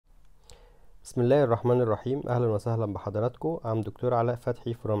بسم الله الرحمن الرحيم. أهلا وسهلا بحضراتكم. I'm دكتور علاء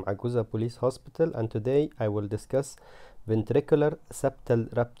فتحي from Aguza Police Hospital, and today I will discuss ventricular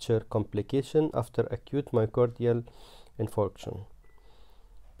septal rupture complication after acute myocardial infarction.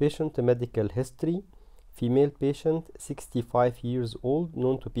 Patient medical history: female patient, 65 years old,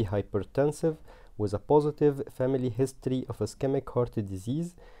 known to be hypertensive, with a positive family history of ischemic heart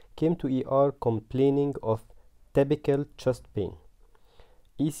disease, came to ER complaining of typical chest pain.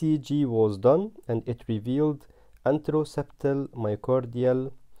 ECG was done and it revealed anteroseptal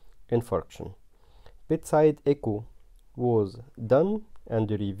myocardial infarction. Bedside echo was done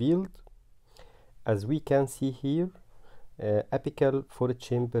and revealed, as we can see here, apical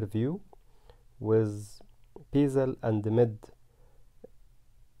four-chamber view with basal and mid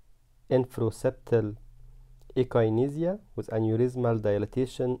infroseptal akinesia with aneurysmal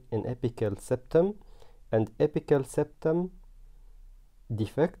dilatation in apical septum and apical septum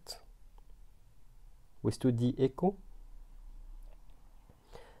defect with 2D echo.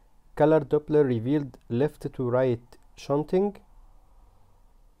 Color Doppler revealed left to right shunting.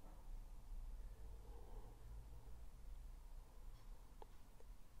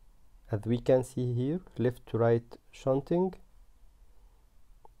 As we can see here, left to right shunting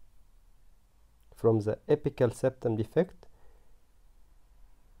from the apical septum defect.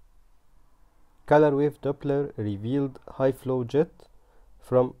 Color wave Doppler revealed high flow jet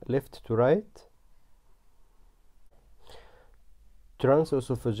from left to right.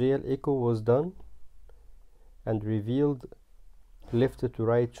 Transesophageal echo was done and revealed left to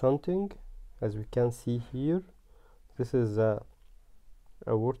right shunting, as we can see here. This is a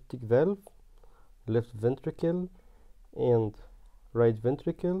aortic valve, left ventricle and right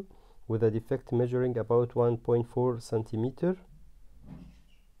ventricle, with a defect measuring about 1.4 centimeter.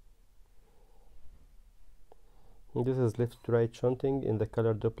 This is left to right shunting in the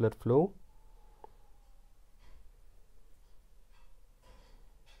color Doppler flow.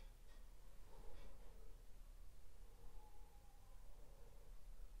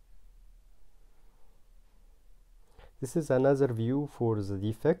 This is another view for the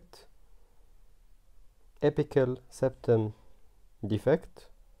defect. Apical septum defect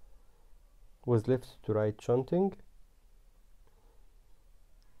with left to right shunting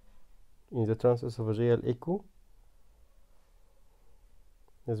in the transesophageal echo,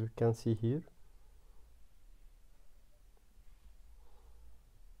 as we can see here.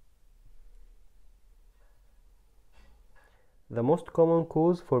 The most common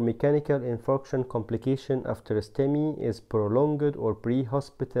cause for mechanical infarction complication after STEMI is prolonged or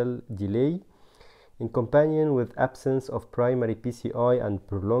pre-hospital delay in companion with absence of primary PCI and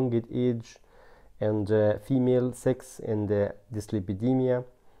prolonged age and female sex and dyslipidemia.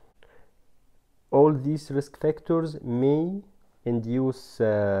 All these risk factors may induce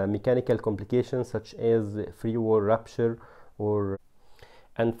mechanical complications such as free wall rupture or.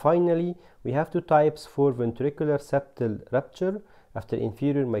 And finally, we have two types for ventricular septal rupture. After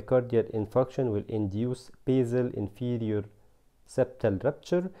inferior myocardial infarction will induce basal inferior septal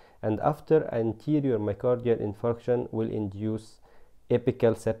rupture, and after anterior myocardial infarction will induce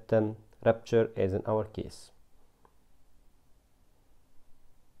apical septum rupture, as in our case.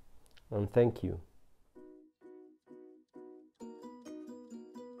 And thank you.